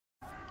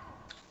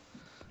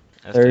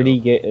Let's 30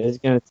 do. It's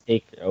gonna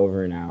take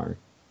over an hour.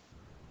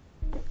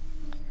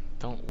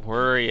 Don't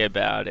worry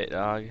about it,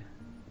 dog.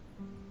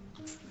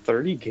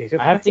 30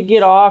 I have to gigabytes?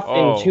 get off in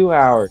Oh, 2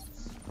 hours.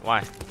 why?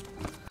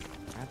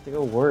 I have to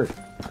go work.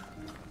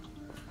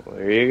 Well,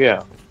 there you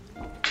go.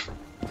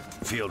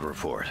 Field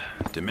report.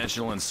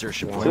 Dimensional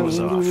insertion Wow. point was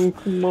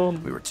off. Come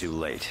on. We were too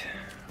late.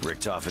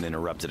 Richtofen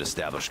interrupted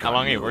established How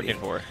long are you continuity.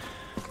 working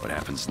for? What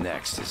happens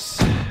next is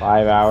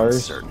 5 hours.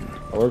 uncertain.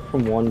 I work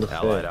from 1 to 6.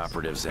 Allied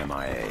operatives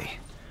MIA.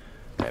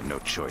 I have no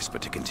choice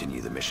but to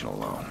continue the mission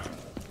alone.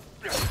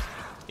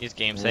 These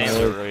game sayings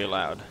are really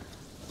loud.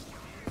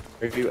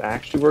 Are you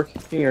actually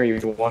working or are you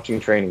watching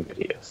training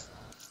videos?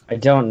 I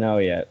don't know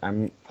yet.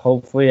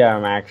 Hopefully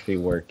I'm actually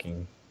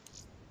working.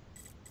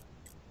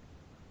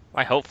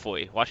 Why?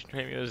 Hopefully, watching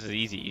training videos is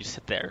easy. You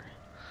sit there.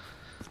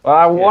 Well,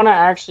 I want to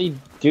actually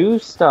do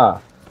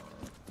stuff.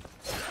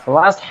 The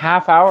last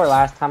half hour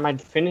last time I'd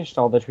finished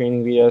all the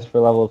training videos for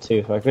level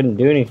 2, so I couldn't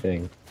do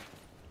anything.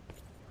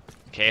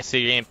 Okay, so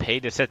you're getting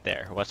paid to sit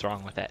there. What's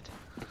wrong with that?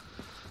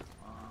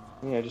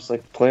 Yeah, just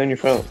like play on your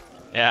phone.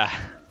 Yeah.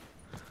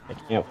 I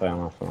can't play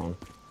on my phone.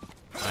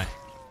 Why?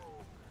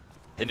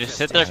 Then just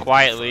sit there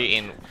quietly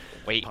and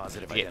wait to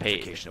Positive get paid.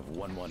 identification of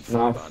 114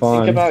 Not on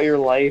fun. Think about your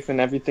life and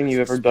everything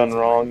you've ever done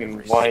wrong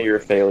and why you're a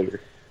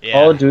failure. Yeah.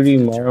 Call of Duty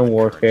Modern Current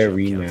Warfare jump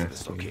counts at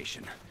this Remastered.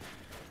 location.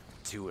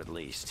 2 at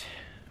least,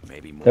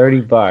 maybe more.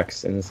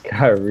 $30 and it's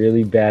got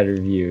really bad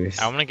reviews.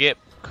 I'm gonna get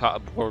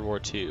World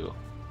War II.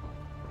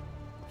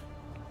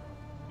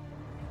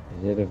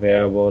 Is it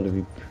available to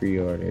be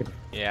pre-ordered?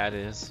 Yeah, it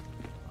is.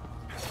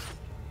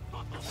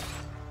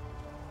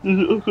 Does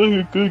it look like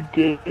a good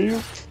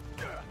game?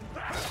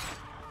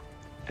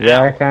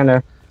 Yeah, Ow.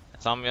 kinda.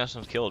 Zombie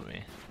Awesome killed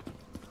me.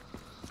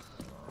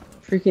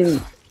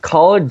 Freaking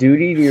Call of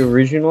Duty, the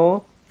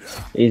original,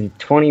 is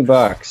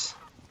 $20.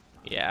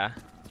 Yeah.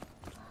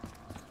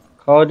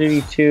 Call of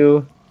Duty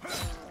 2,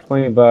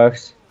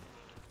 $20.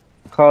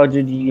 Call of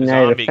Duty The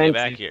United zombie, get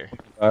back Offensive, here.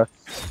 $20.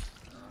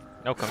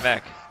 No, come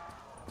back.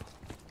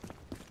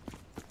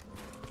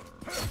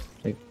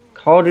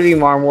 Call of Duty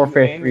Modern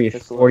Warfare Man, 3 is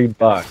it's a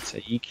 $40. Are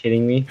you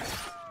kidding me?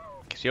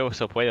 Cause you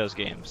also play those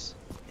games.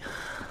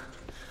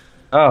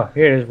 Oh,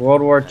 here it is,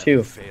 World War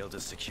II. Failed to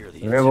secure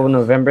the Available intel.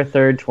 November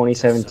 3rd, Subject's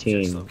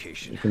 2017.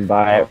 location. You can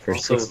buy it for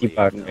Also,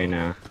 $60 right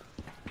now.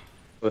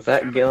 With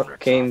that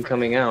game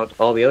coming out,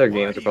 all the other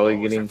games are probably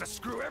getting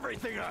Screw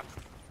everything up.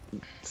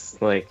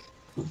 like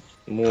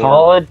more.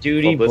 Call of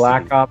Duty publicity.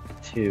 Black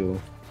Ops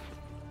 2.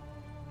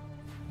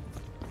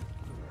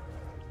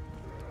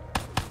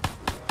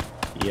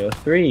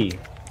 EO3.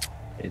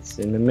 It's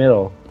in the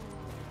middle.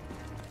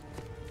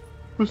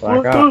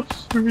 Black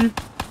Ops.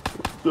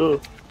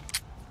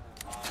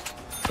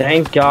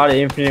 Thank God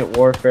Infinite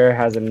Warfare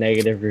has a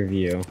negative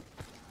review.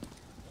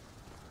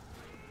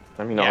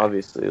 I mean, Yeah.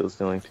 obviously it was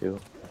going to.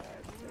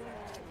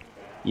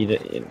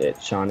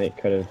 Sean, it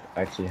could have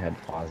actually had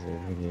positive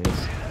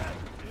reviews.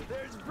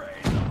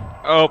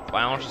 Oh,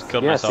 I almost just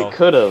killed Yes, myself. it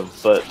could have,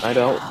 but I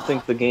don't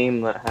think the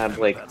game that had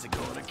like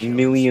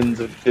millions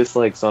of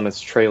dislikes on its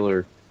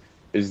trailer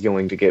is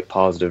going to get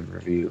positive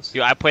reviews.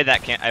 Yo, I played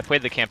I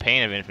played the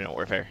campaign of Infinite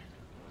Warfare.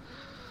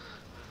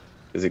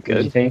 Is it What do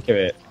you good? think of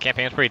it?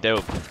 Campaign's pretty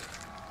dope.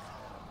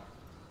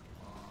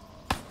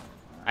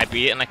 I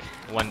beat it in like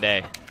 1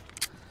 day.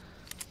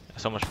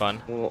 So much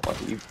fun. Well,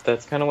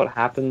 that's kind of what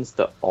happens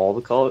to all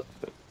the Call.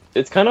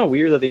 It's kind of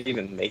weird that they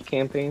even make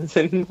campaigns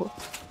anymore.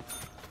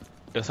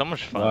 It was so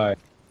much fun. Why?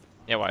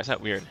 Yeah, why is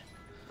that weird?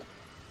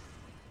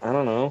 I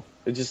don't know.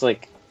 It's just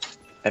like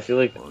I feel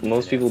like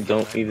most people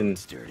don't even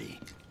dirty.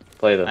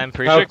 play them. I'm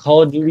pretty How sure.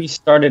 Call of Duty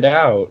started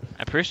out.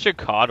 I'm pretty sure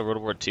COD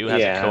World War II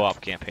has Yeah. a co-op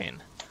campaign.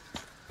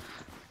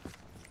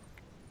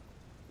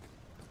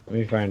 Let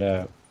me find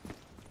out.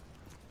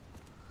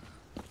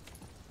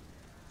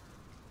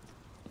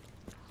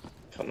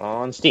 Come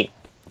on, Steam.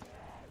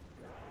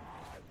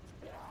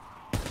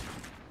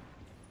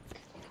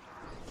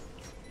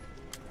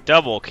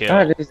 Double kill.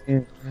 God, there's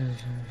I'm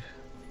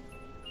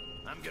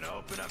gonna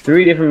open up.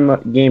 3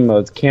 different game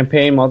modes: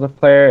 campaign,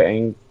 multiplayer,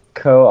 and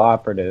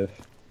cooperative.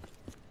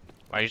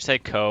 Why'd you say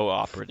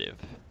cooperative?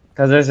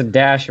 Because there's a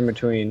dash in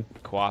between.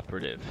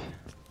 Cooperative.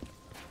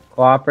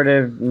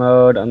 Cooperative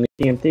mode on the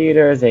in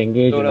theaters. They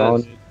engage So in it all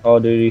is. Call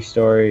of Duty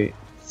story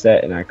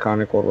set in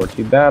iconic World War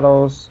II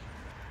battles.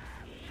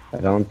 I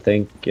don't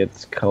think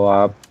it's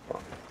co-op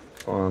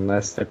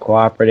unless the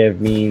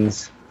cooperative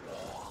means.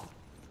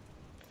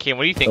 Kim,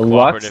 what do you think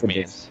Deluxe cooperative edition.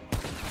 means?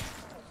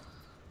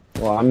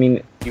 Well, I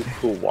mean, You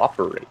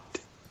cooperate.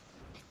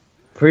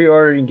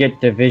 pre-order and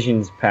get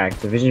Divisions pack.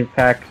 Division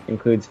pack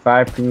includes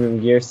 5 premium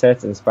gear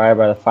sets inspired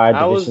by the 5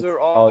 How divisions. is there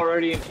of Call of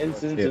already an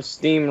instance of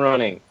Steam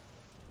running?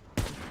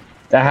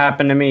 That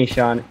happened to me,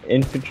 Sean.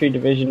 Infantry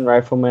division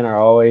riflemen are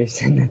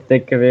always in the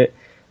thick of it,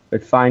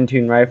 with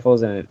fine-tuned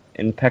rifles and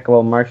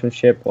impeccable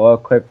marksmanship, well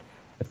equipped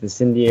with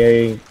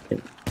incendiary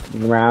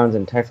rounds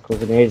and tactical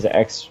grenades. The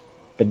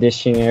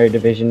expeditionary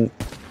division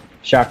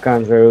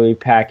shotguns rarely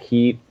pack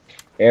heat.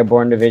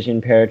 Airborne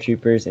Division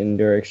paratroopers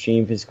endure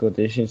extreme physical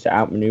conditions to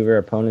outmaneuver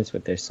opponents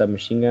with their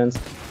submachine guns.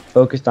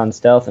 Focused on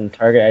stealth and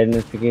target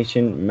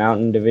identification,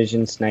 Mountain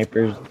Division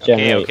snipers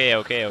generate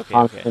Okay.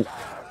 constant.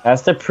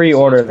 That's the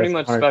pre-order. So it's pretty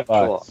that's much 100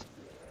 special bucks.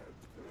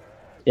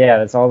 Yeah,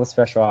 that's all the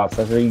special ops.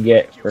 That's what you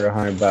get for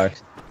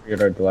 $100.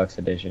 Pre-order deluxe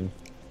edition.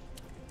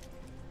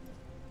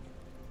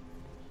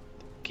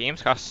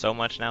 Games cost so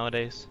much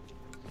nowadays.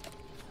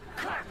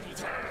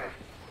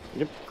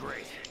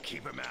 Great.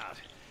 Keep him out.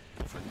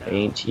 They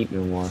ain't cheap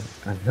no more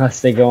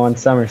unless they go on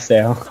summer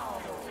sale,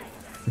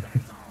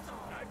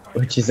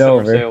 which is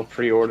Summer over. sale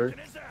pre-order.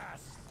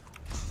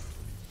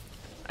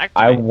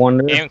 Actually, I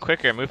wonder. aim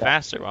quicker, move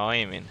faster while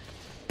aiming.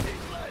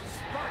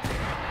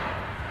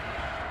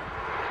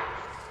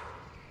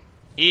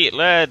 Eat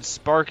lead,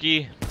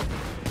 Sparky.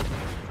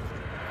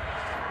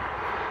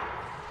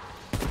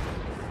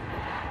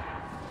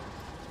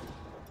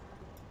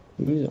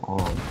 Who's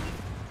on?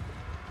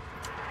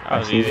 That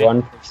was I see easy.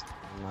 one person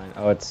online.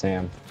 Oh, it's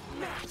Sam.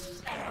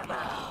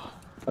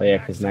 Oh yeah,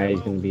 because now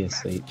he's gonna be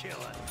asleep.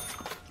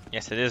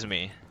 Yes, it is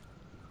me.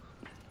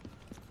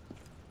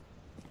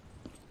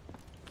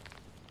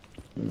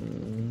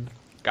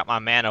 Got my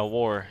man of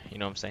war, you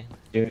know what I'm saying?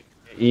 Dude,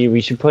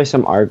 we should play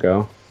some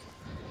Argo.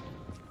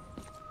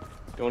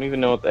 Don't even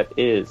know what that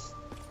is.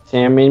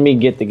 Sam made me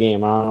get the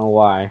game. I don't know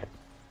why.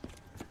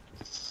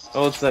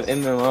 Oh, it's that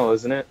MMO,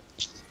 isn't it?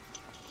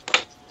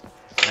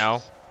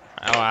 No?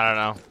 Oh, I don't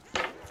know.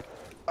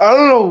 I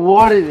don't know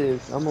what it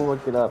is. I'm gonna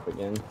look it up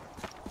again.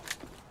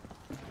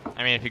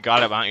 I mean, if you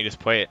got it, why don't you just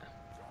play it?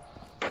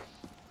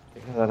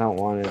 Because I don't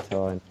want it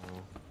until I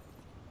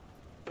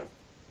know.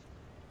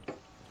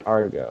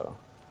 Argo.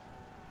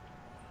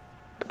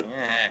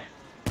 Yeah.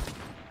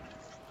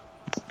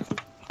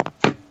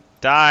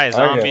 Die, Argo.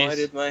 zombies. Why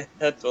did my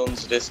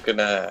headphones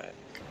disconnect?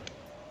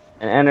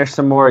 And enter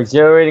some more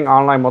exhilarating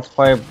online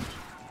multiplayer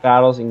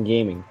battles in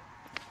gaming.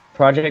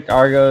 Project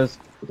Argo's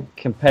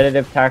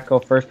competitive tactical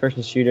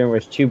first-person shooter in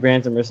which two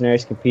brands of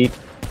mercenaries compete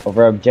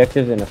over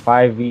objectives in a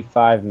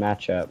 5v5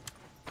 matchup.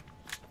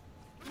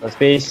 So it's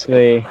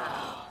basically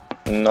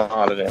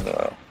Not an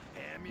MMO.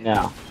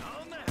 no.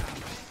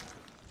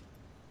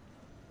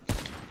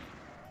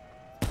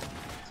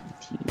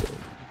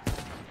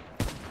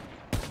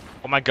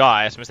 Oh my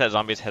god, I just missed that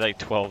zombie's head like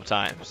 12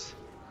 times.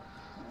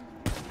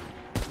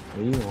 What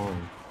are you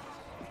on?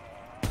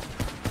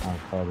 Oh,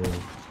 probably.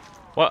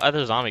 What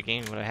other zombie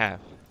game would I have?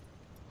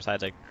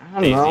 Besides like I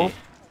don't Daisy. know.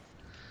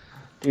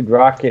 Dude,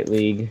 Rocket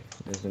League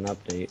is an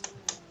update.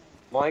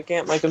 Why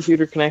can't my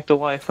computer connect to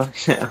Wi-Fi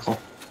now?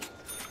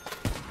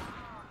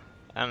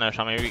 I don't know,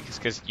 Sean, maybe it's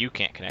because you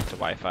can't connect to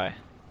Wi-Fi.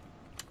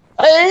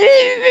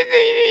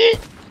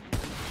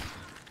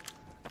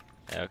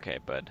 Okay,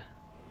 bud.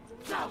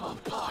 Double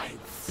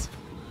points.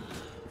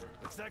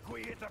 Looks like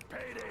we hit the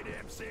payday,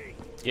 MC.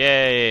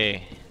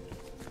 Yay!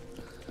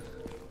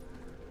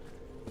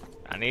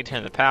 I need to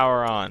turn the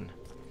power on.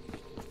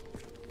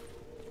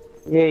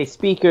 Yay,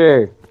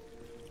 speaker!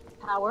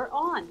 Power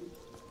on.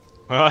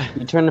 What?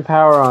 You turn the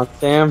power on,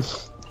 Sam.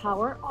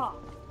 Power off.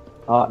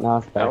 Oh, now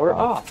it's back Power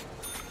off. off.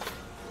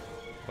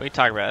 What are you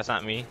talking about? That's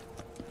not me.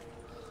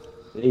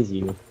 It is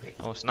you.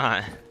 Oh, it's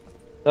not.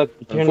 Look,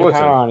 you turn the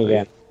power on Unfortunately.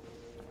 again.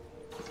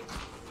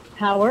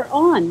 Power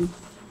on.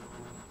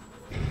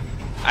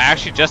 I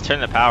actually just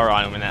turned the power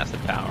on when that's the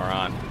power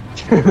on.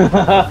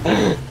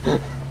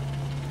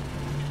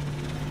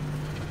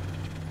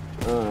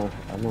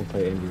 I'm gonna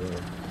play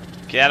NBA.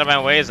 Get out of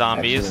my way,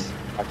 zombies.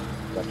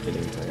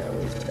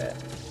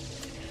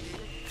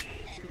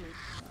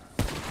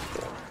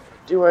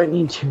 Do I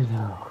need to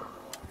though?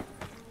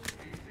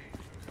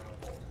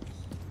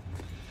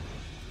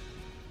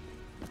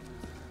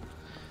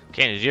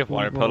 Kane, did you have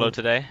water polo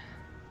today?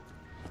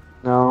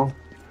 No.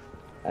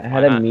 I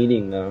had Why a not?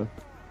 meeting though.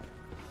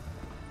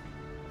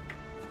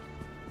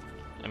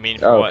 I mean,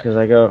 for Oh, what? because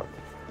I go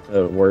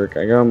to work.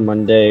 I go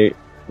Monday,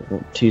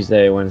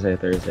 Tuesday, Wednesday,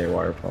 Thursday,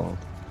 water polo.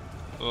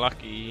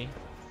 Lucky.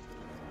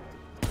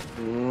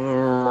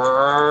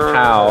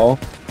 How?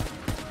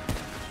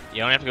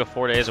 You only have to go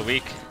 4 days a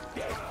week.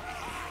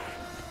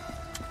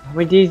 How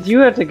many days do you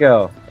have to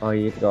go? Oh,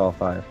 you have to go all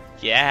 5.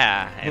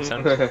 Yeah, and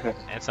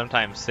and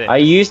sometimes 6. I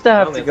used to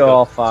have Only to go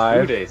all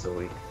 5. 2 days a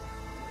week.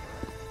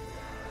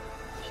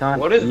 Sean,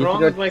 What is you need to wrong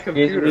go with my to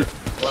Disney computer?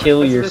 to Kill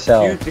What's this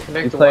yourself. used to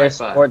connect You to play a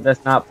Wi-Fi? sport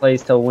that's not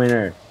plays till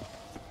winter.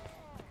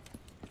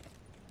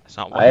 That's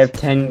not I have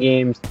 10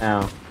 games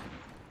now.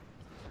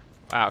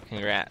 Wow,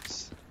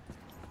 congrats.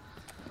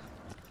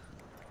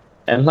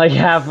 And like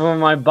half of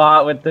them I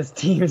bought with this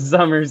Team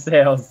Summer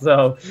sale,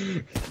 so...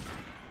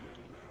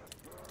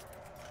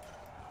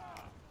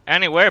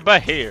 Anywhere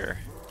but here.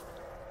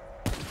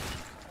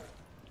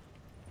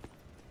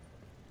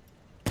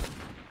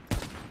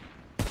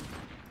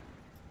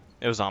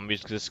 Those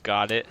zombies just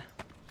got it.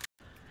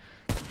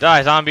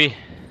 Die, zombie!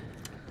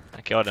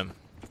 I killed him.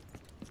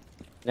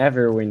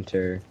 Never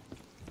winter.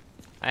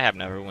 I have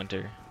never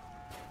winter.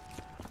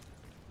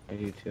 I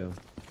do too.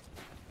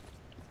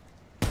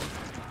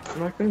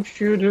 My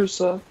computer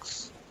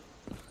sucks.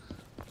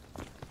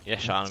 Yeah,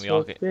 Sean, That's we so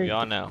all big. we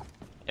all know.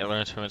 It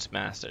learns from its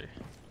master.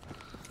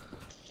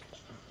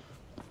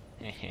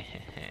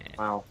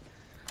 Wow.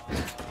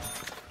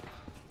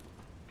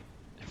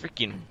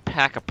 Freaking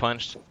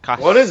Pack-a-Punch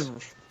costs What is?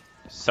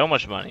 so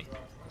much money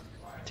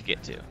to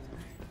get to.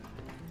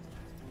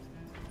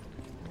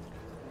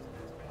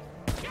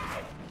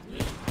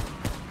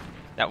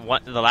 That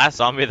one, the last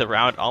zombie of the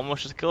round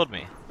almost just killed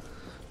me.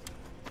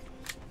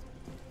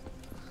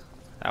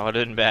 That would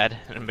have been bad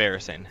and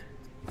embarrassing.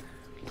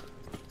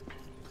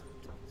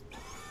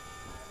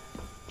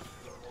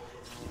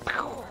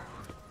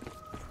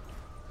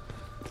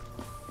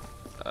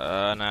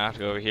 Now I have to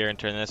go over here and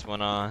turn this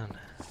one on.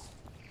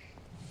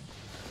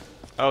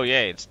 Oh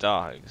yay, it's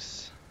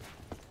dogs.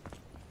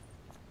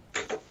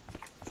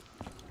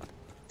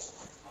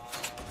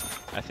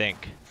 I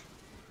think.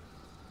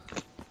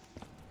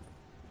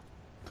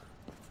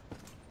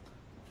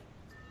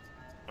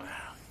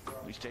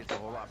 These taste a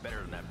whole lot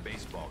better than that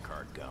baseball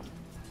card gum.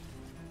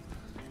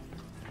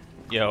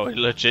 Yo, it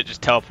legit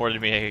just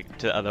teleported me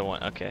to the other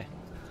one. Okay.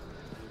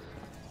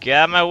 Get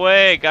out of my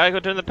way! Gotta go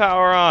turn the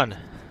power on!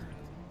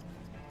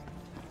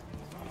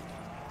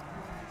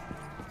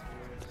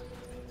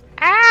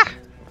 Ah!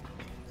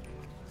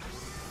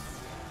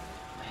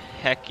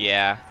 Heck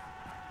yeah.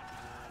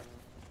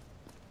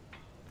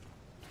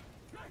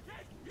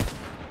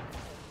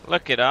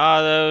 Look at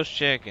all those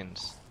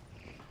chickens.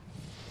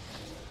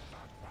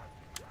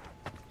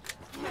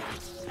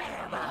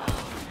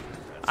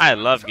 I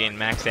love getting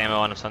max ammo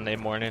on a Sunday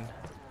morning.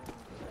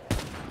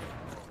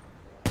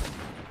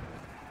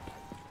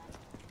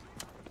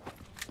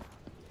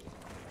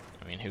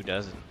 I mean, who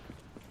doesn't?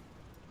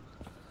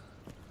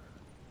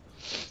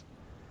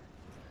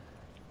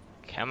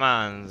 Come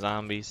on,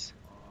 zombies.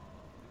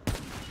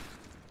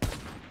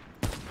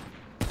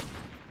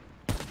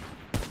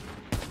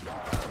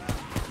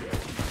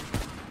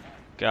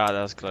 God,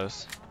 that was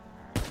close.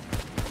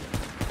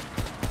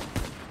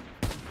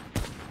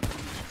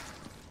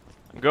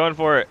 I'm going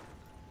for it.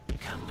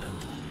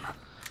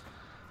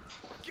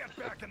 Get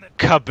back in the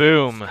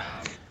Kaboom!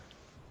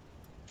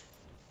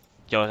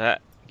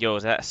 Yo,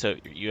 is that so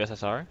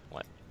USSR?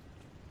 What?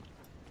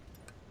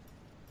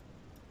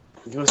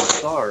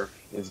 USSR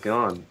is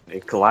gone.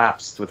 It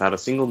collapsed without a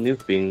single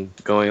nuke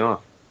going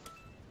off.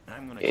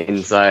 I'm gonna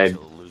Inside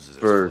until it loses its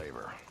for- flavor.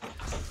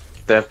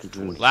 Theft.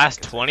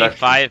 Last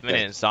 25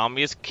 minutes,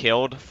 zombies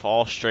killed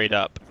fall straight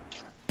up.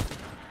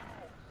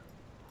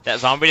 That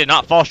zombie did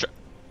not fall straight.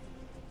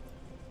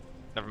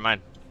 Never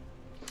mind.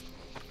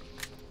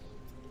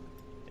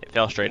 It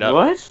fell straight up.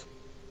 What?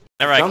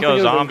 Whenever I Something kill a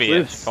goes on zombie, it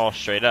cliffs. falls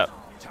straight up.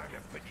 Time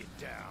to put you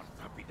down,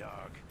 puppy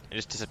dog. It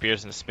just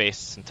disappears into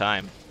space and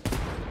time.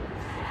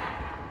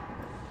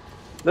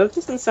 That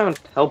doesn't sound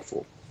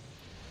helpful.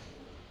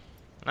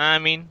 I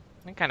mean,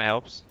 it kind of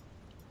helps.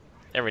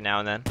 Every now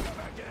and then. Come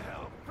back to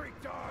hell,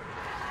 freak dog.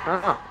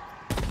 Ah.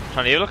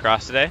 Trying to do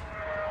lacrosse today.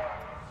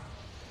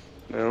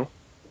 No.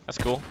 That's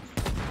cool.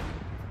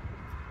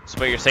 So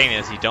what you're saying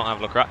is you don't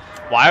have lacrosse.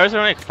 Why was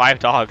there only like 5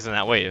 dogs in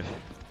that wave?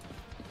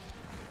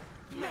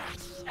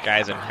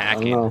 Guys, I'm I don't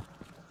hacking. know.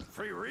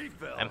 Free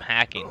refill. I'm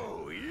hacking.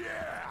 Oh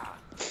yeah.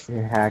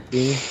 You're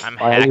hacking? I'm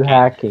Why are you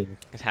hacking. hacking?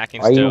 He's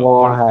hacking Why are you still.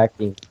 wall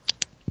hacking?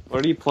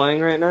 What are you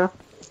playing right now?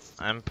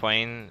 I'm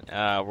playing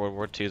World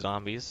War II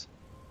zombies.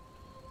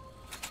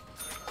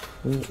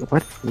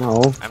 What?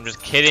 No. I'm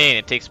just kidding.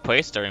 It takes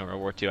place during World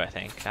War II, I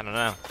think. I don't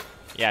know.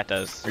 Yeah, it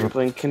does. Are you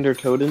playing Kinder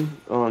Toten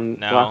on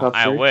Black No, Ops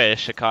 3? I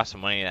wish. It costs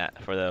some money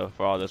for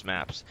all those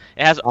maps.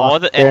 It has all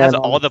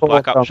the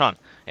Black Ops. Sean,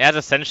 it has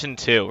Ascension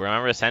 2.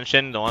 Remember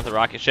Ascension, the one with the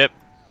rocket ship?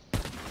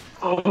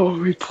 Oh,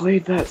 we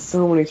played that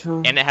so many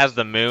times. And it has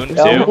the moon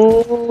too.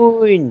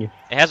 Moon.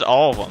 It has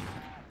all of them.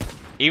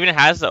 Even it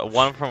has the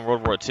one from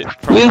World War II.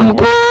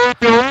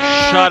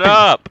 Shut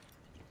up!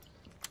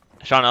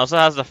 Sean also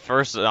has the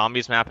first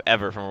zombies map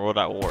ever from World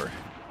at War.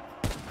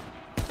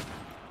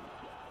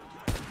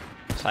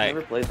 So I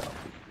never played that.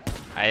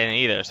 I didn't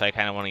either, so I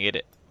kind of want to get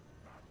it.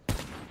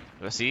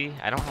 But see,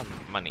 I don't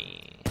have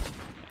money.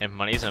 And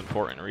money's an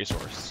important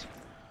resource.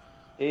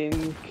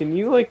 And can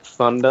you like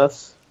fund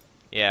us?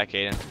 Yeah,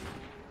 Caden.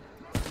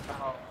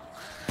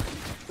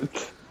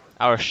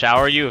 I'll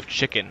shower you with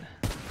chicken.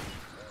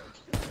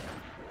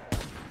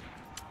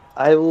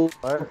 I will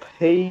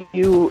pay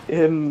you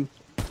in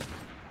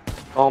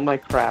all my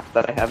crap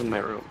that I have in my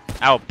room.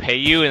 I'll pay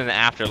you in the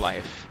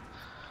afterlife.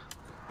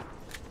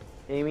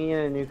 Pay me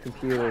a new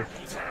computer.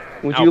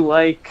 Would Ow. you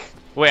like?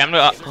 Wait, I'm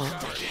gonna.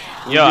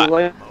 Would Yo, you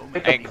like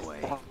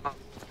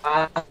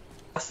I-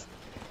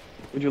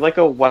 Would you like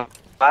a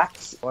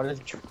wax? What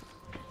is?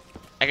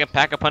 I can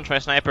pack a punch my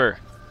sniper.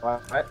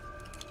 What?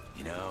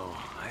 You know,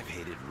 I've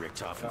hated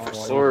Richtofen What for do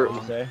so Or-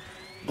 you say?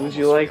 Would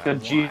you like a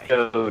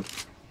geode?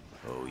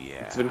 Oh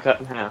yeah. It's been cut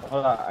in half.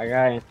 Hold on, I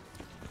got it.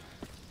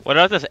 What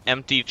about this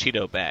empty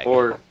Cheeto bag?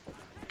 Or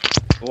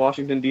the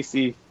Washington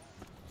D.C.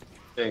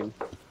 thing.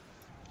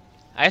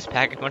 I just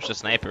pack a punch the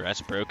sniper.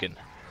 That's broken.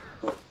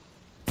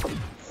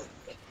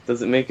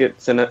 Does it make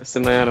it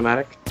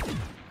semi-automatic?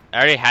 I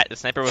already had the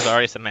sniper was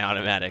already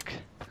semi-automatic.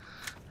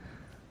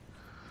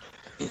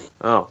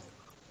 Oh.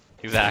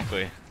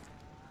 Exactly.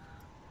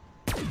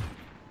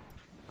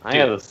 I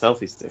have a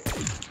selfie stick.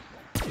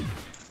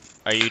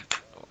 Are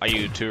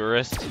you a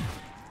tourist?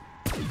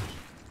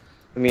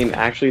 I mean,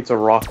 actually, it's a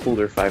Rock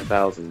Holder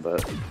 5000,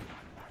 but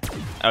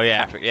Oh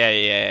yeah,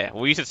 yeah.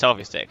 We used a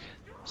selfie stick,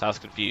 so I was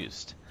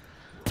confused.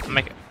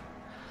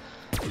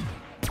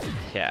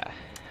 Yeah.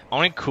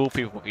 Only cool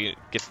people get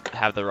to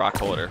have the Rock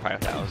Holder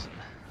 5000.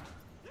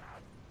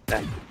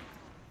 that,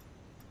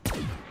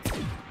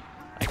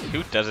 Like,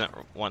 who doesn't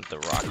want the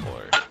Rock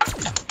Holder?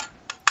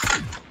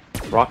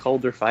 Rock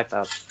Holder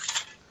 5000.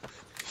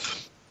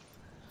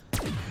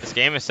 This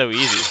game is so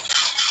easy.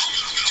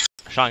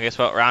 Sean, guess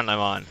what round I'm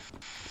on?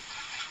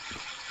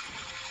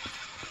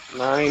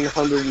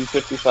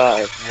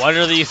 955. What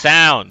are these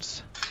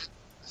sounds?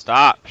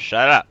 Stop.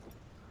 Shut up.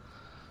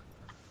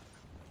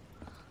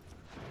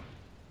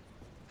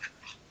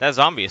 That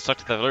zombie is stuck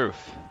to the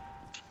roof.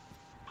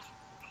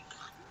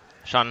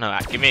 Sean, no,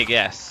 give me a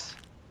guess.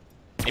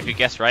 If you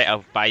guess right,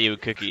 I'll buy you a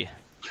cookie.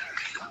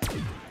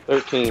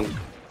 13.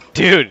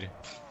 Dude,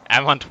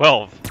 I'm on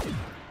 12.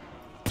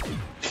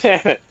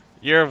 Damn it.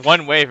 You're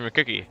one way from a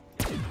cookie.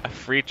 A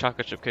free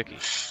chocolate chip cookie.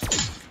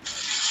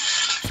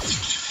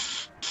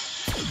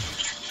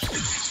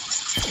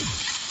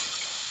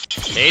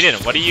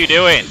 Aiden, what are you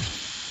doing?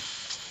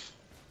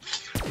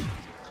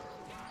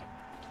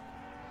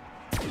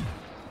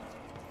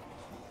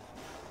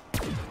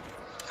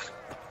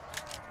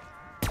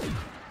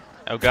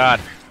 Oh god,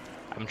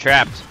 I'm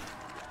trapped.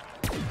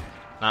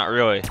 Not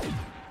really.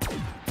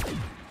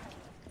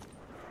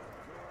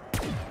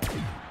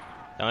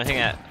 The only thing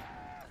that...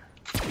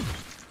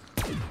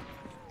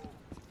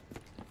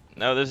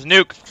 No, there's a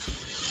nuke!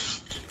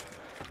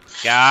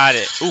 Got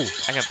it. Ooh,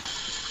 I can...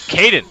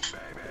 Caden!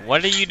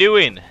 What are you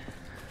doing?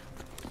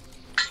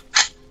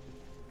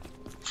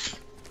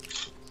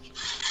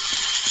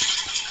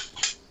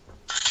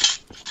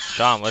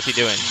 Sean, what's he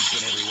doing?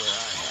 Been everywhere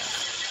I have.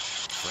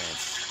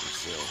 France,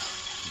 Brazil,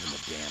 even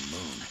the damn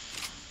moon.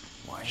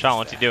 Why Sean, is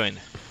what's he that? doing?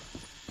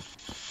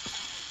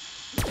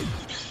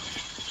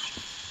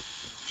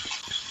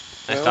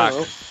 Nice I talk.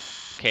 don't know.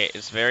 Okay,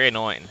 it's very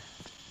annoying.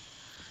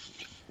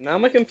 Now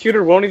my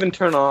computer won't even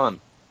turn on.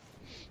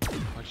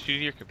 What'd you do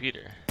to your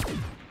computer?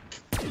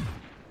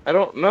 I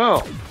don't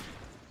know.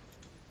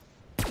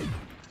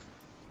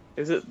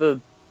 Is it the...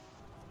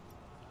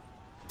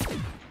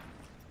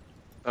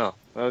 Oh,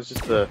 that was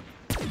just the...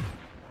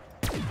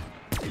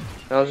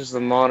 That was just the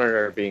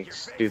monitor being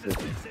stupid.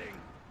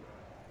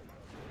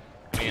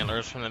 I mean, it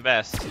learns from the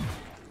best.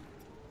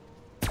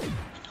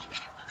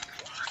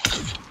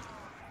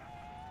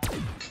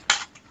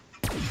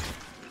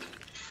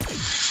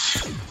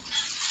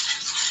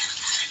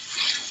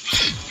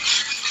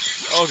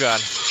 Oh god.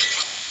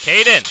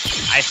 Caden!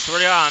 I swear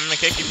to god, I'm gonna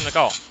kick you from the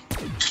call.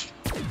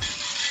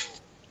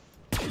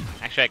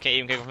 Actually, I can't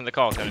even kick him from the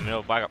call because I'm in the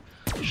middle of backup.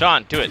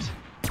 Sean, do it!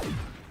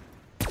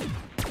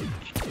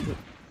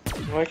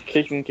 Am I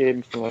kicking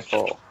Caden from my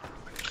call?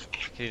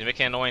 Because he's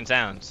making annoying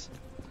sounds.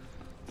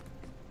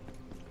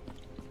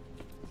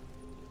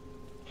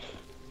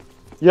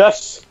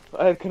 Yes!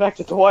 I am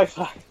connected to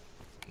Wi-Fi.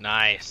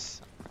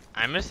 Nice.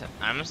 I'm missing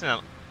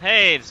a...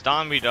 Hey, it's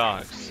Zombie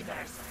Dogs. Hear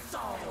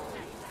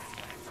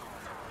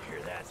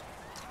that?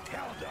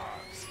 Cow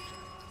dogs.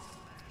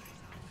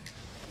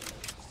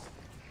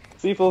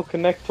 People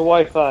connect to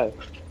Wi-Fi.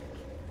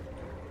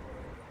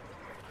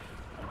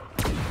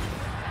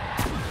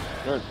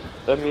 Or,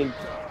 I mean,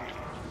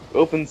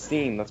 open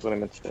Steam, that's what I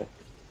meant to say.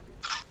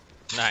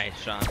 Nice,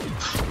 Sean.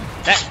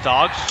 That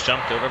dog just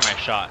jumped over my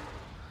shot.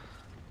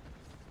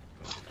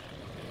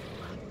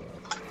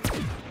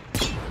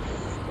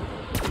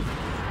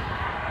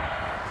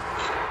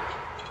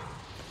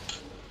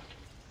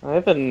 I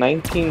have a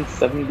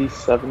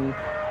 1977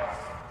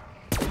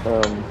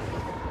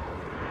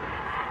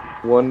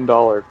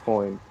 $1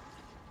 coin.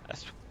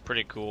 That's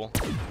pretty cool.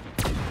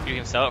 You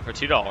can sell it for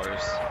 $2.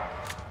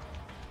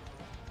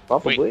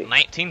 Probably. Wait,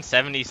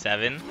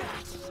 1977?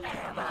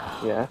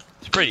 Yeah.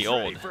 It's pretty Ready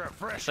old. for a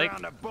fresh It's like-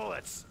 round of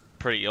bullets.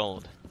 Pretty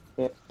old.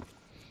 Yeah,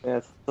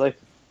 it's like,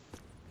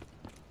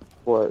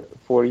 what,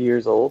 40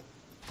 years old?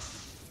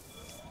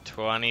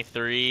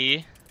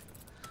 23,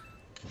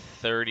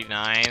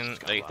 39,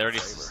 like 30,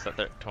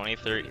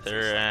 23,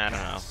 30, I don't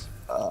know.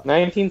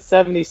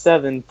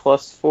 1977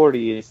 plus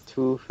 40 is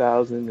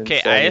 2000.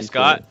 Okay, I just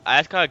got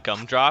a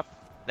gumdrop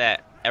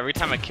that every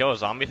time I kill a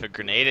zombie with a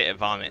grenade, it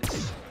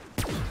vomits.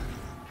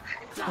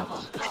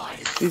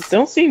 These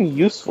don't seem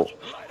useful.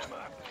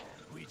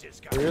 We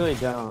just I got really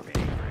don't.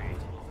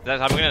 That's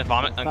how I'm gonna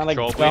vomit It's not a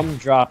uncontrollably.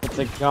 gumdrop, it's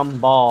a gum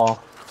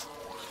ball.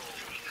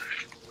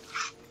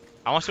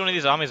 I want to see one of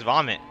these zombies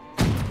vomit.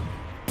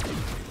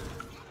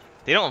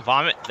 They don't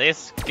vomit, they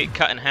just get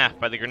cut in half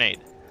by the grenade.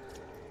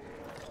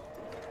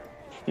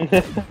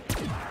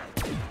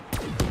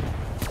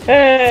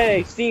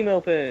 Hey, Steam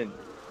open.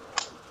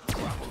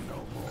 trouble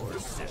no more,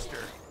 sister.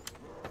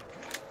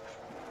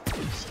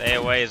 Stay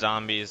away,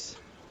 zombies.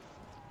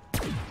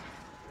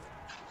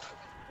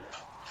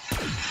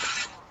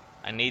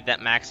 I need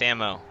that max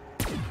ammo.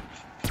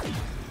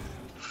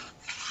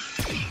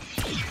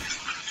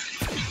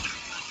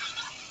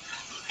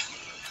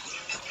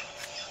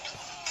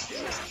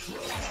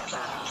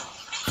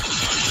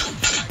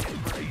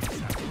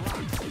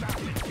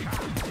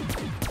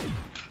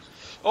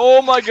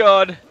 Oh my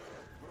god!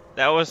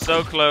 That was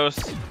so close.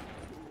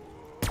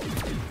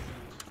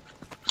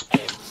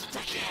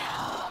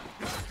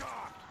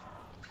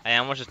 I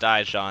almost just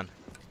died, Sean.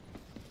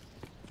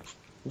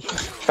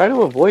 Try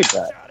to avoid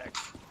that.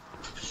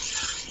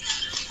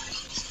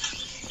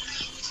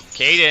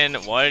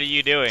 Caden, what are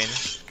you doing?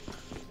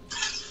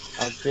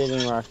 I'm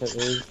creating Rocket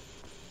League.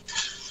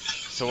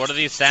 So what are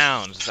these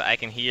sounds that I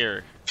can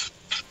hear?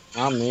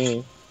 Not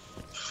me.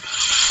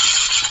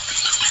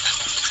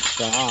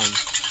 Sean.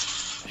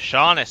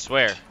 Sean, I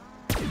swear.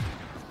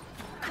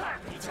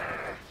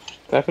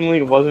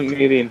 Definitely wasn't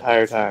me the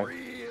entire time.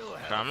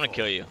 Sean, I'm gonna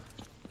kill you.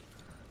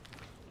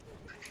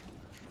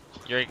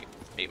 You're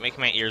making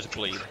my ears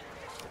bleed.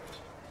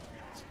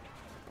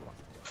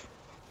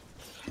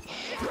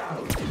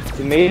 It's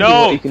amazing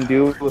No! what you can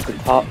do with the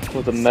top,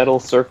 with a metal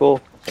circle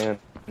and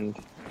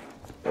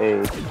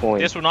a coin.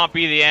 This will not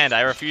be the end.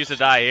 I refuse to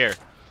die here.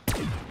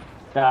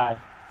 Die.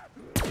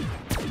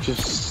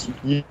 Just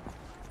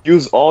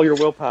use all your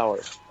willpower.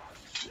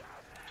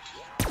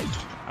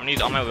 I'm gonna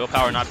use all my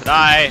willpower not to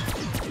die.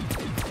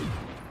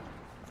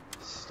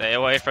 Stay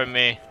away from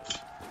me.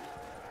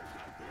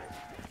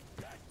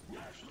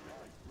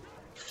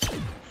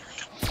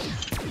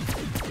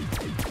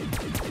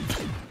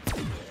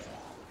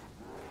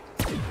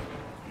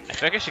 I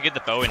feel like I should get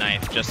the Bowie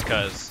knife just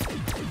cause.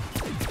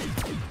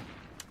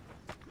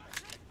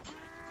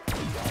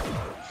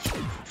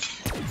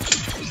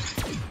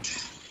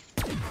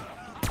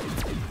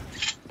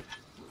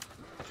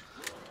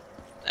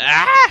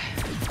 Ah!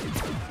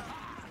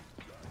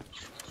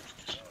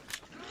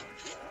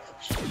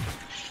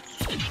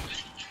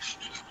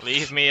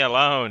 Leave me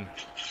alone.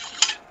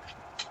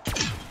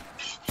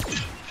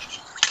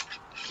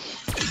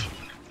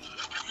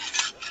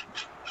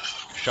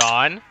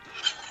 Sean?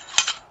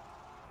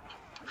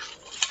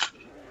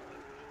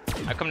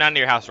 I come down to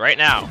your house right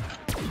now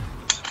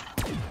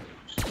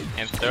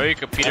and throw your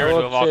computer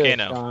into a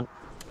volcano. Sean.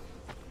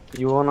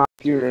 You will not.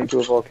 You're into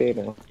a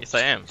volcano. Yes,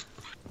 I am.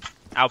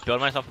 I'll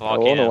build myself a I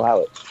won't volcano. allow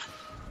it.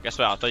 Guess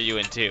what? I'll throw you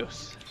in too.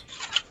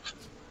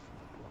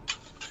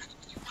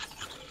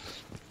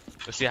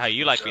 We'll see how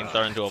you like being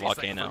thrown into a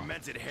volcano.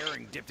 Fermented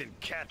herring dipped in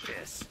cat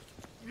piss.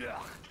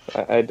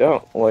 I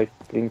don't like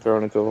being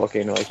thrown into a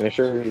volcano, I can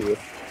assure you.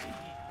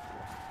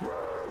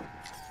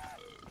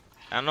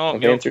 I don't know what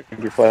I've mule, answered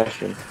your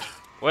question.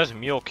 what does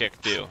mule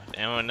kick do?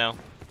 Anyone know?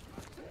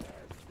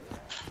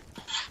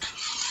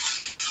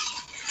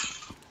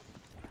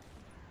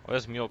 What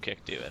does mule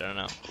kick do? I don't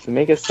know. To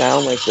make a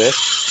sound like this,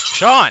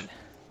 Sean!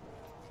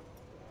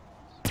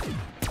 I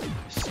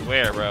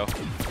swear, bro.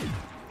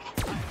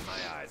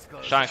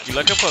 Sean, can you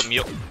look up what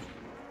mule? Can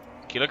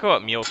you look at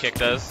what mule kick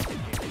does?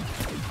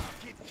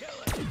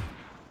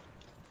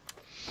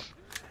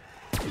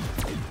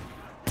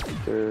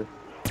 or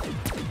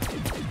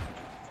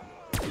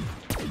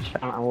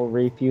Sean, I will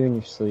rape you in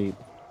your sleep.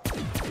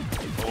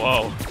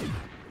 Whoa.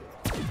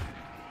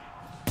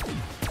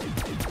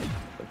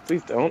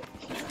 please don't.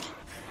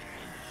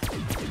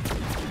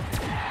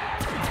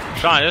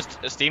 Sean,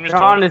 Steam just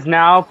Sean told me. is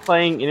now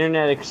playing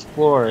Internet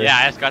Explorer. Yeah,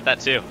 I just got that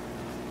too.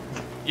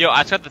 Yo, I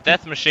just got the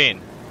death machine.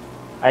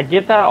 I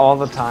get that all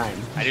the time.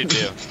 I do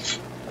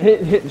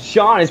too.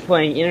 Sean is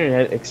playing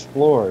Internet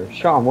Explorer.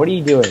 Sean, what are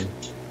you doing?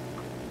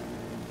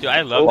 Dude,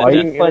 I love Why the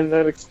you death. Using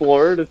Internet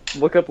Explorer to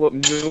look up what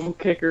Mule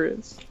Kicker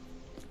is.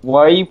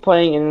 Why are you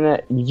playing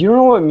Internet? You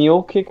know what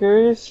Mule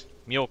Kicker is?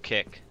 Mule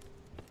kick.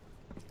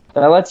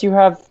 That lets you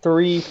have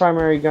 3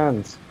 primary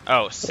guns.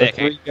 Oh, Or sick.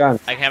 3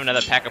 guns. I can have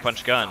another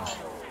pack-a-punch gun.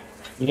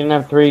 You can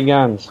have 3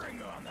 guns.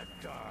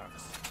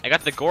 I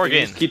got the You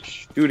Gorgon. just keep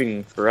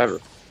shooting forever.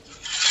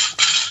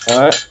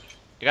 What?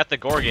 I got the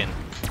Gorgon.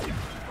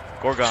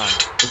 Gorgon.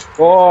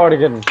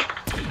 Gorgon.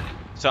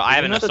 So I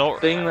have an Isn't that assault.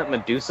 the thing that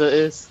Medusa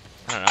is?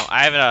 I don't know.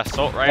 I have an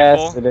assault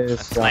rifle, Yes, it is.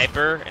 a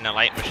sniper, and a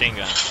light machine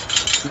gun.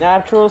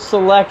 Natural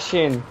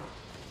selection.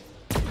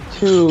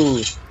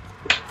 2.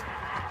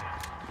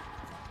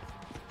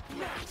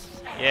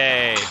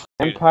 Yay. Dude,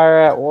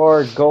 Empire at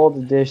War Gold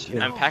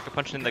Edition. I'm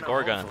pack-a-punching the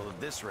Gorgon.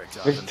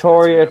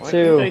 Victoria Why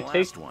 2. did I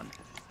take one?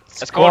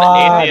 That's called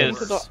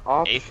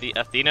Squad.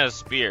 Athena's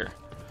spear.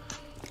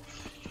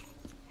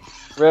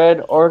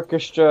 Red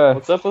Orchestra.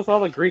 What's up with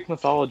all the Greek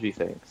mythology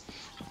things?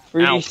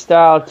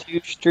 Freestyle 2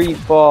 Street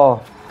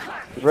Ball.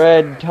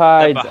 Red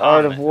Tides The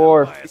Art of Bahamut.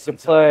 War free to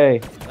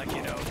play. Like,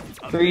 you know,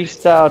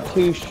 Freestyle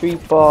 2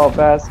 Street Ball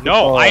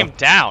basketball. No, I am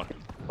down.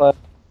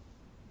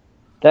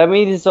 That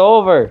means it's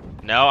over.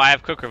 No, I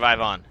have Quick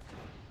Revive on.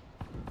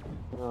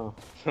 Oh.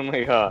 Oh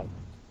my god.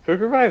 Quick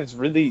Revive is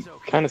really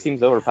kind of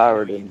seems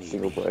overpowered in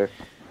single player.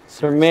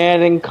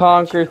 Command and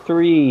Conquer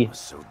 3.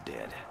 so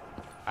dead.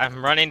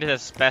 I'm running to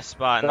the best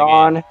spot in the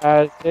Dawn game.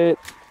 has it.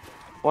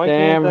 Why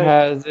Sam can't I?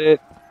 has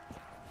it.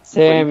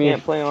 Sam, you your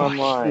can't play fucking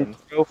online.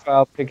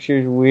 profile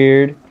picture's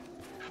weird.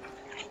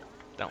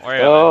 Don't worry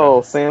about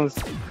Oh, Sam's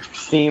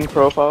Steam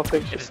profile it.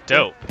 picture. It's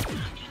dope.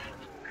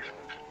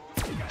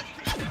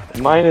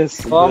 Mine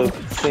is Well,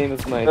 the same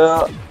as my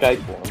well, Skype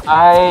one.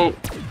 I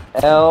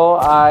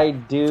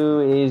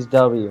do is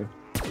W.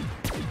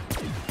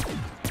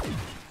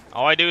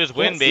 All I do is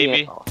win, Can't see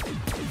baby. it all.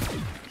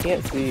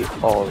 Can't see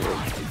all of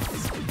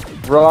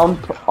it.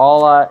 Rump,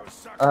 L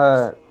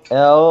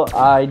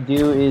I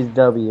do is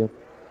W.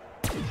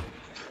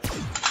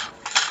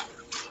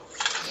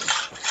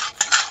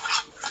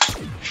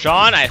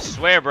 Sean, I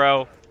swear,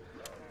 bro.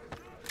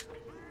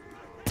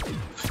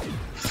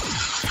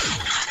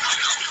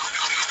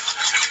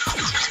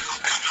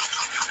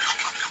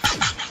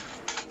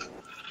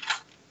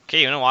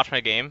 Okay, you wanna watch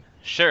my game?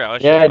 Sure,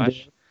 I'll Yeah, I do.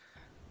 watch.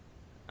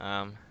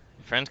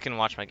 Friends can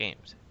watch my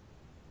games.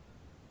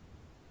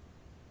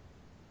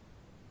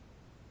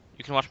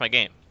 You can watch my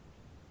game.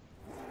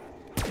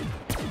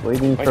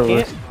 Waiting I for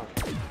can't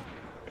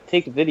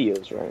take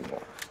videos right now.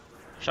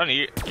 Sean,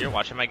 you're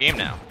watching my game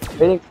now.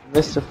 waiting for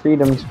Mr.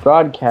 Freedom's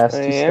broadcast I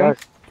to am?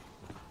 start.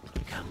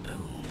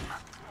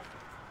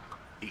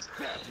 Eat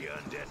that, you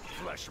undead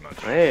flesh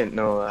monkey. I didn't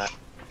know that.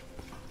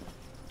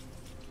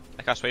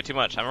 That costs way too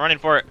much. I'm running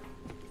for it.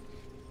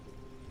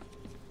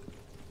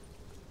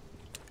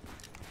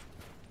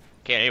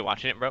 Okay, are you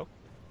watching it, bro?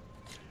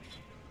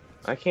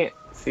 I can't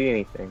see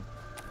anything.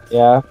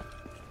 Yeah.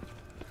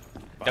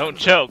 Don't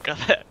choke.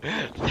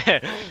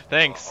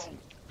 Thanks.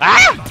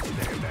 Ah!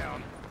 Stand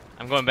down.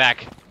 I'm going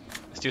back.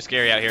 It's too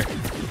scary out here.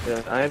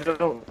 Yeah,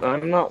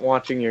 I'm not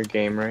watching your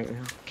game right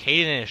now.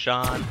 Caden and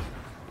Sean.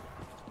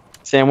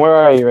 Sam, where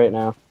are you right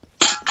now?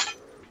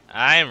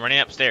 I am running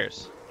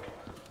upstairs.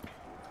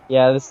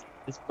 Yeah, this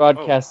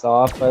broadcast's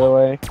off, by the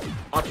way.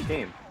 Watch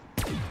game.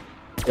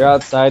 You're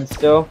outside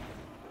still.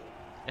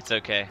 It's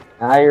okay.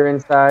 Now you're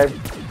inside. You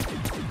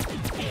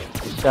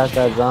shot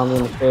that zombie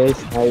in the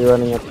face. Now you're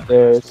running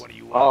upstairs. What do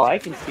you All want? I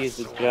can see is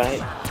a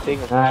giant thing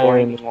of Ah, you're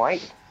in- blinding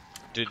light.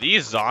 Dude,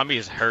 these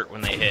zombies hurt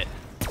when they hit.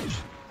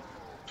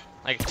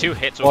 Like 2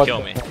 hits will What kill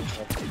the me. heck?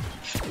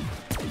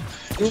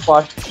 You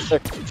watched the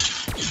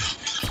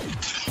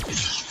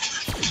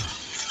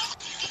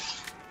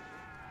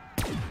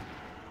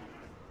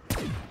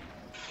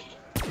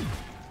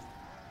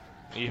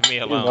Leave me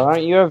Dude, alone. why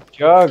don't you have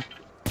jug?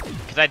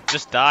 Because I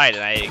just died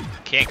and I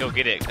can't go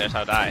get it because that's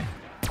how I die.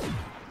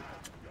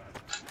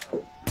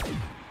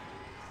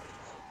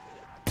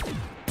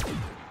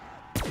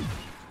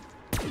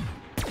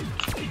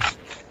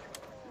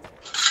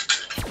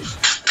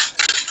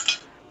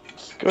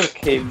 Go to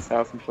Caden's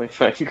house and play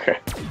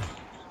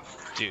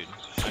Minecraft. Dude,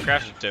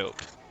 Minecraft is dope.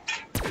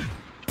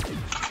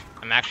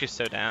 I'm actually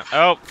so down.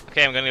 Oh,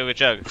 okay, I'm gonna go get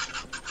Jug.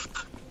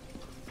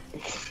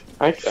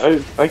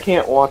 I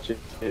can't watch it.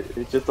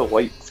 It's just a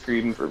white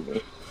screen for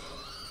me.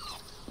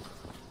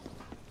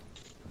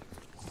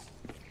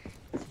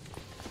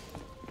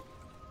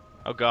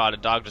 Oh god, a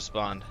dog just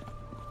spawned.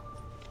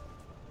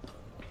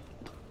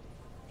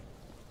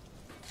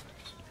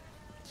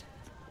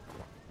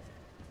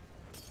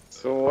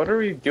 So what are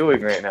we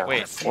doing right now?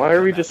 Wait. Why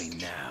are we just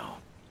Now.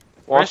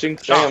 watching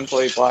Where's Sam Sean?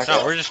 play Black No,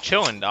 Ops? we're just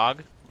chilling,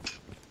 dog.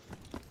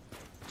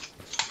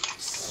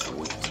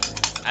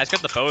 I just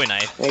got the Bowie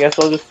knife. I guess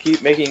I'll just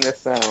keep making this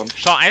sound.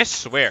 Sean, I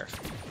swear.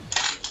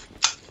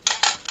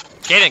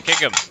 Caden, kick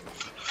him.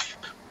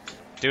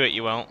 Do it,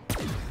 you won't.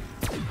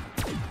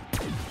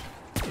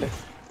 I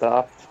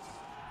stopped.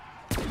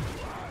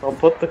 I'll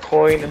put the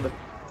coin in the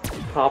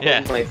top Yeah.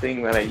 of my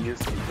thing that I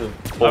used to Oh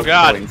pull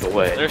god, coins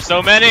away. there's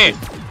so many!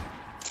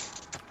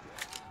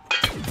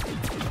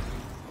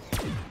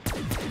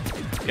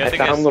 I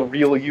found the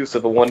real use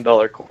of a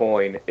 $1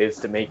 coin is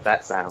to make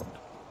that sound.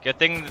 Good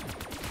thing.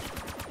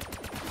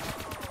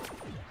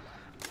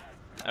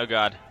 Oh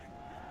god.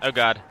 Oh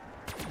god.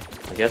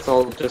 I guess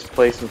I'll just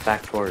play some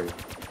Factorio.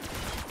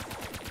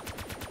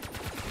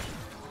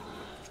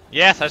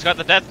 Yes, I just got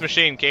the death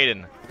machine,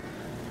 Caden.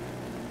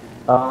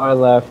 Oh, I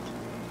left.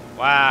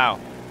 Wow.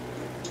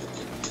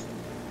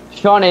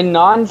 Sean, a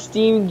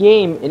non-Steam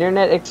game,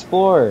 Internet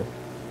Explorer.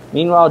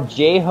 Meanwhile,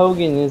 Jay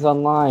Hogan is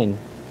online.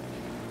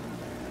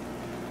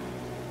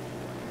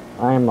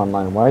 I am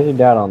online. Why is your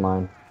dad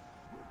online?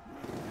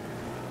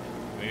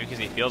 Maybe because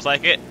he feels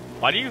like it.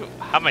 Why do you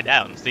have my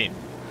dad on Steam?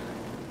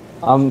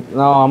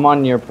 No, I'm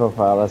on your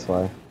profile, that's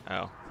why.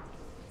 Oh.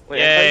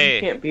 Wait, I thought Yay.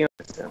 you can't be on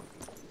this now.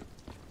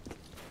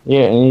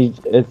 Yeah,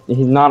 and he's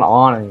not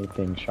on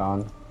anything,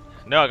 Sean.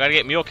 No, I gotta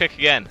get Mule Kick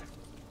again.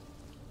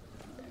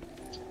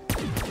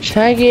 Should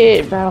I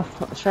play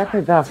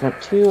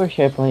Battlefront 2 or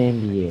should I play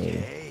NBA?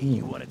 Hey,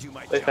 you want to do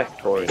my Play job?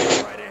 Factorio.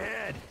 Right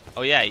ahead.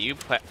 Oh yeah, you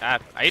play. Are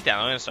you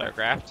downloading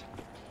StarCraft?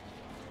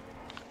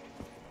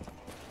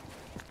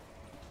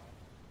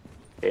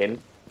 Aiden,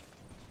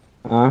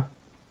 Huh?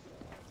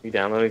 you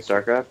downloading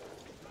StarCraft?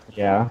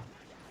 Yeah.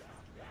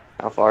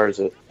 How far is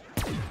it?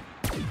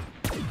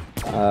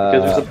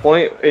 Because there's a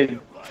point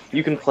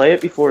you can play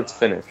it before it's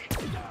finished.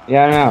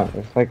 Yeah, I know.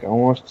 It's like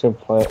almost to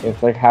play.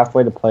 It's like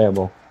halfway to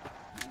playable.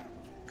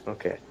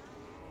 Okay.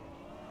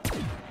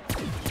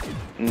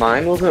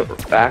 Mine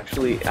wasn't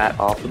actually at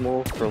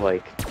optimal for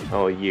like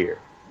a year.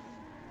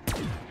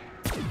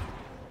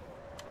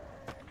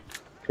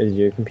 Because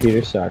your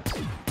computer sucks.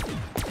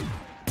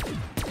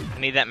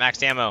 need that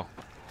max ammo.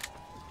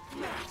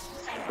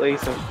 Play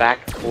some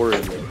Factorio.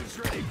 Who's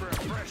ready for a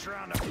fresh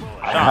round of bullets?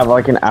 I have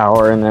like an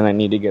hour and then I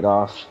need to get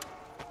off.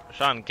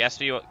 Sean, guess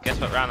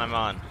what round I'm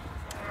on?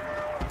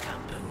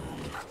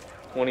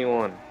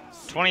 21.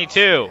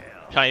 22.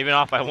 Sean, you've been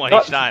off by one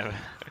What? each time.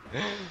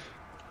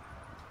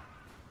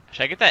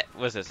 Should I get that?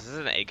 What's this? Is this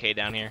an AK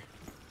down here?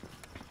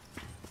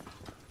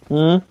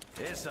 Hmm?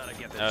 This ought to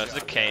get the No, it's a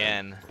job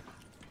KN.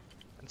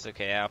 It's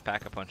okay. I'll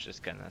pack a punch this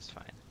gun. That's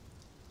fine.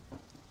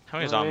 How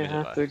many I zombies are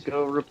have left? to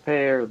go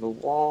repair the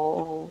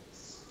walls.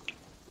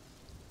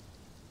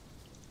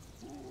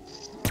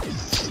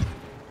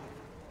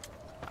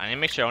 I need to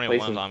make sure only Place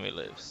one them. zombie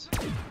lives.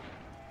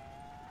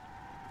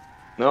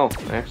 No,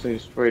 I actually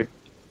destroyed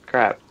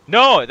crap.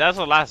 No, that's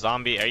the last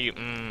zombie. Are you?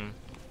 I'm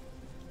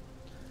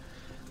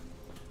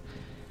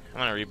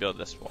gonna rebuild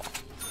this wall.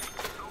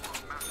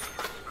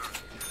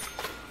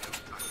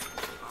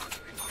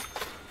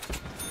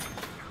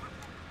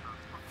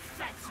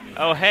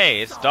 Oh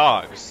hey, it's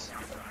dogs.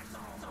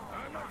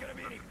 I'm not gonna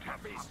be any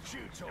puppy's chew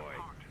toy.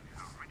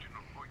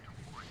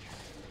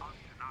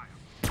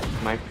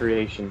 My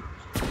creation.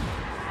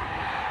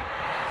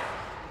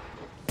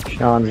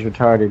 Sean's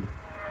retarded.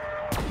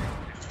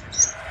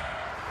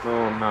 No,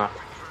 I'm not.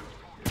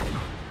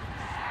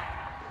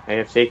 I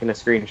have taken a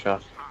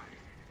screenshot.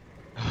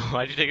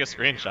 Why'd you take a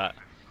screenshot?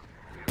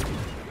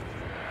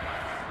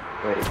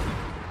 Wait.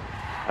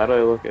 How do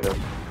I look at it?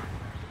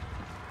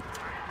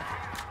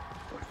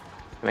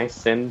 Can I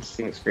send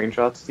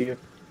screenshots to you?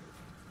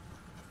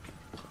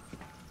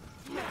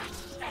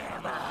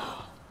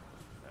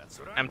 That's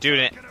what I'm doing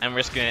it. I'm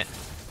risking it.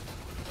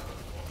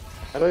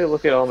 How do I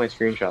look at all my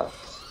screenshots?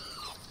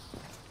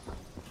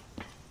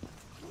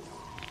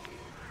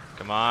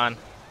 Come on.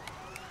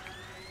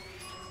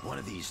 One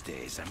of these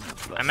days, I'm gonna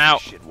bust I'm out.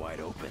 this shit wide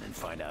open and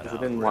find out Is how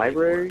it in really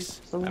libraries?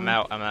 works. I'm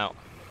out. I'm out.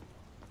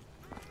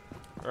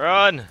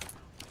 Run!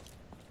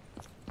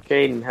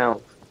 Caden,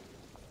 help.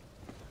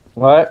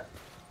 What?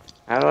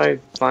 How do I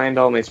find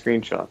all my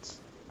screenshots?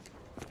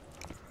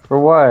 For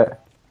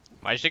what?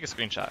 Why'd you take a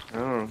screenshot? I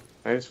don't know.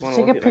 I just want Just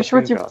to take look a at my picture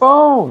with your screenshots.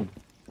 phone.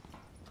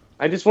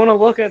 I just want to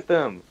look at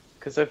them.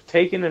 Because I've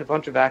taken a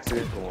bunch of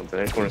accidental ones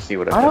and I just want to see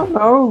what I've I done.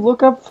 don't know.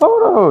 Look up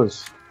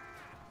photos.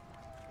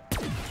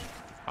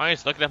 Why don't you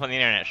just look it up on the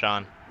internet,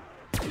 Sean?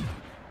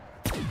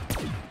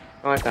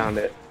 Oh, I found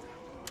it.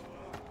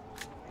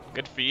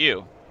 Good for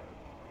you.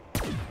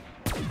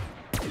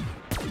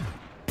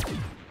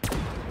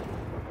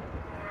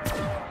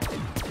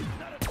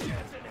 Not a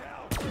chance in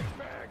hell, freak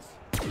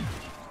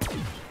bags.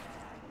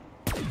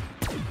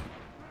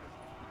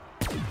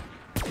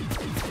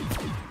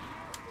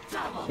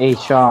 Hey,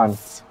 Sean.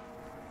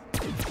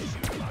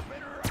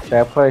 Should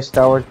I play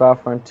Star Wars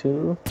Battlefront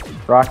 2,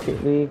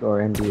 Rocket League, or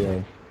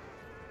NBA?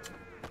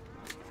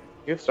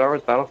 You have Star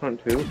Wars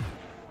Battlefront 2?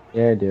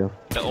 Yeah, I do.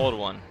 The old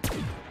one.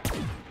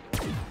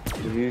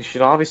 You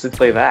should obviously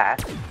play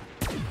that.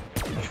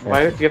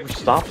 Why have you ever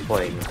stopped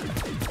playing that?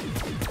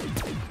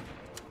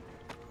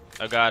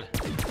 Oh god.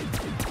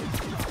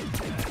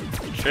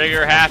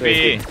 Trigger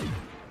happy.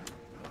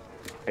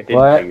 I did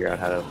What? figure out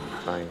how to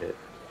find it.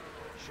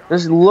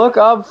 Just look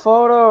up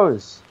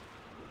photos.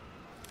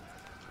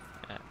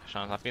 Yeah,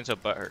 Sean, stop being so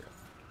butthurt.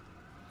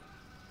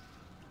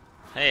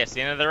 Hey, it's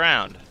the end of the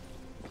round.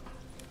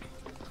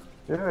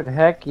 Dude,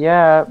 heck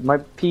yeah. My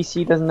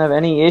PC doesn't have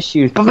any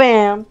issues.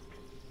 Bam!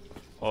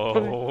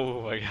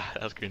 Oh my god,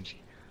 that was cringy.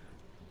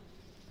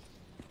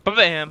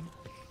 Ba-bam!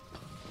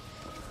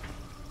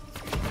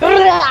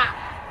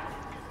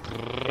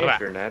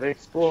 Internet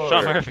Explorer.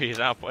 Sean Murphy is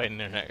now playing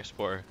Internet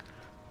Explorer.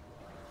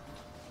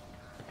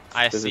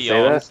 I Does it see say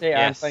y'all. that? Say I'm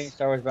Yes. playing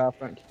Star Wars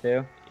Battlefront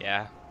 2.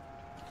 Yeah.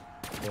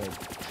 Good.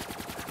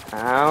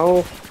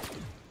 How?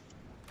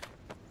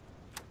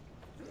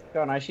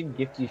 Sean, I should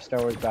gift you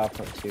Star Wars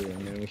Battlefront 2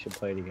 and then we should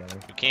play together.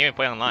 You can't even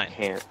play online.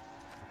 Can't.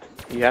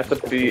 You have to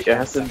be. It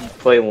has to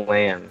play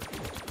LAN.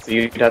 So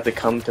you'd have to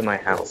come to my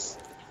house.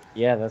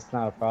 Yeah, that's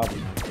not a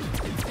problem.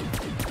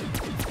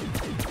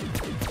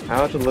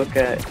 How to look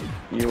at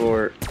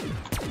your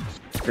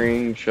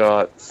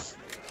screenshots?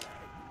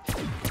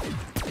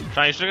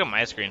 Sean, you should look at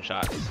my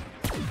screenshots.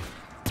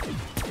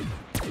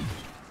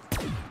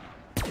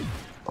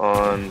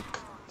 On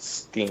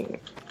Steam.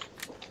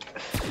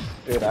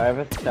 Dude, I have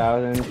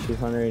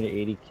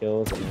 1,280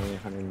 kills and only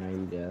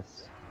 190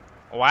 deaths.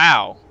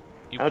 Wow.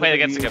 You How played do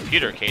against you- a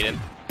computer, Caden.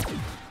 It's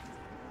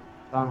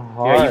not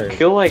hard. Yeah, you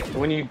kill like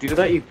when you do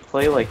that, you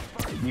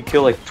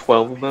kill like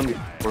 12 of them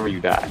before you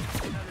die.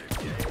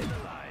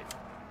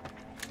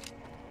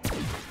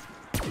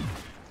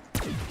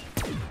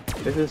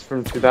 This is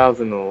from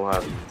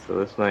 2011, so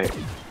this might.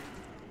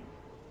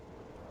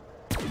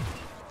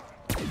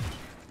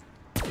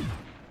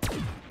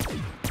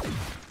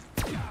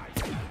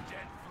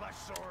 Dead flesh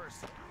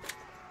sores.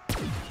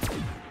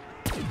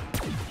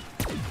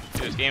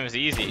 Dude, this game is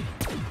easy.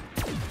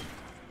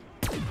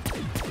 You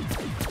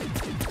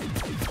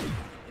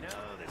know,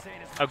 this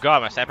ain't as Oh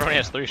god, my sniper only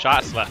has 3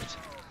 shots left.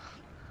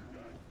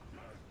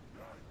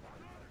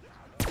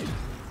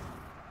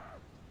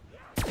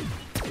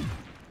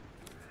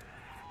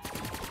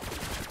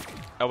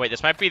 Oh wait,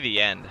 this might be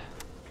the end.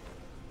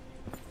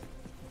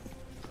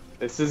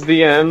 This is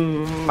the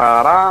end.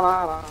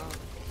 Ba-da-da-da.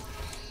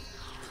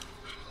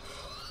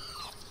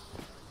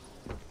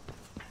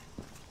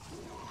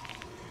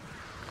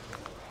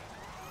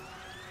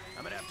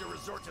 I'm gonna have to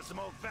resort to some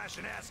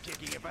old-fashioned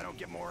ass-kicking if I don't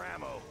get more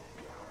ammo.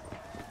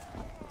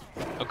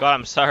 Oh god,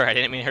 I'm sorry. I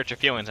didn't mean to hurt your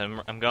feelings.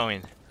 I'm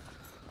going.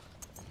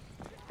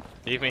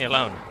 Leave me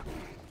alone.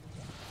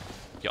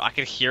 Yo, I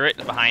could hear it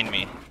behind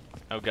me.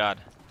 Oh god.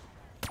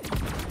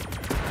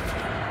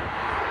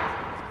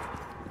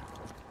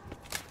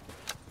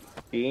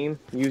 Game,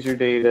 user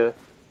data,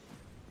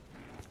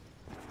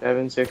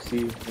 760,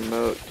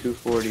 remote,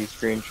 240,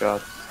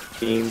 screenshots,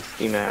 Steam,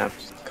 Steam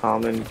apps,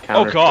 common,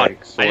 Oh god,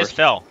 Counter-Strike, I just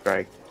fell.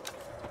 Strike.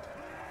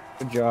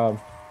 Good job.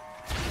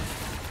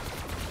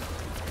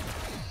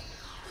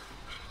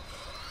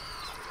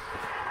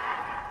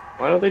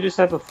 Why don't they just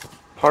have a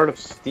part of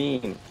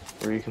Steam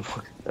where you can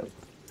look at them?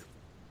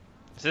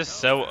 This is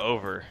so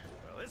over.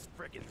 Well, this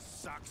frickin'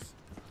 sucks.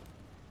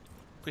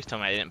 Please tell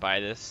me I didn't buy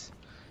this.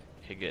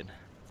 Okay, good.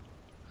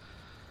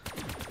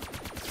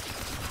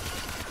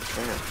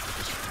 Damn.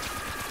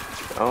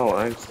 Oh,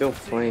 I'm still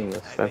playing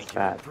this. I That's think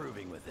you're bad.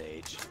 improving with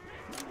age.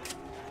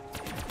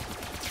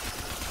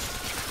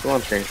 Go on,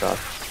 screenshot.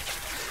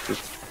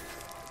 Just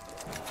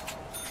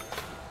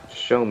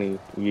show me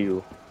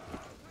you.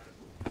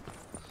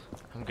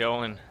 I'm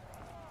going.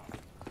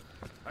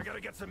 I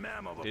gotta get some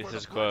ammo before This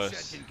is the bloodshed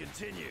close. can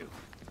continue.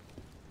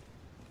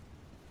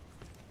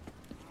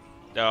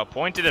 The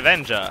Appointed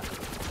Avenger.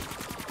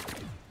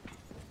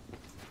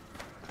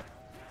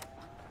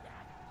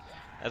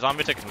 A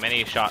zombie took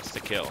many shots to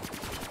kill.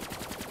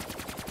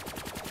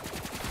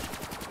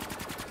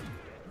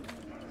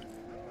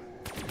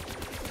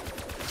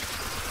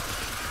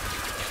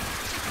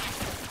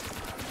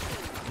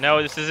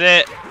 No, this is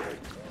it.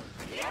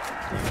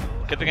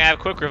 Good thing I have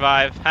quick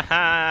revive.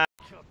 Haha.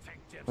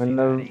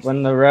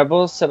 When the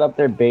rebels set up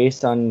their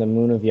base on the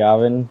moon of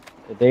Yavin,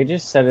 did they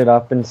just set it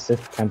up in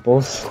Sith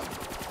temples?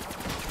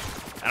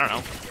 I don't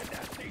know.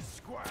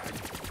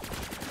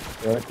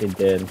 What they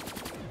did.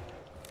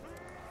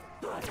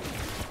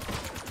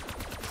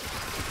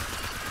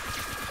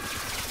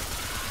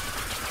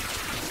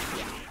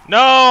 No,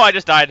 I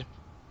just died.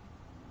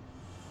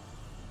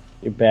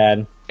 You're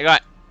bad. I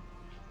got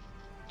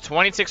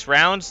 26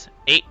 rounds,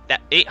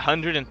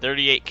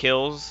 838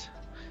 kills,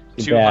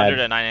 You're bad.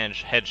 209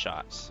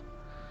 headshots.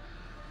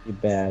 You're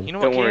bad. You know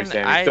what, Don't worry, Kieran?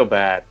 Sam. I You're still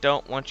bad.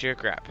 don't want your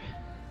crap.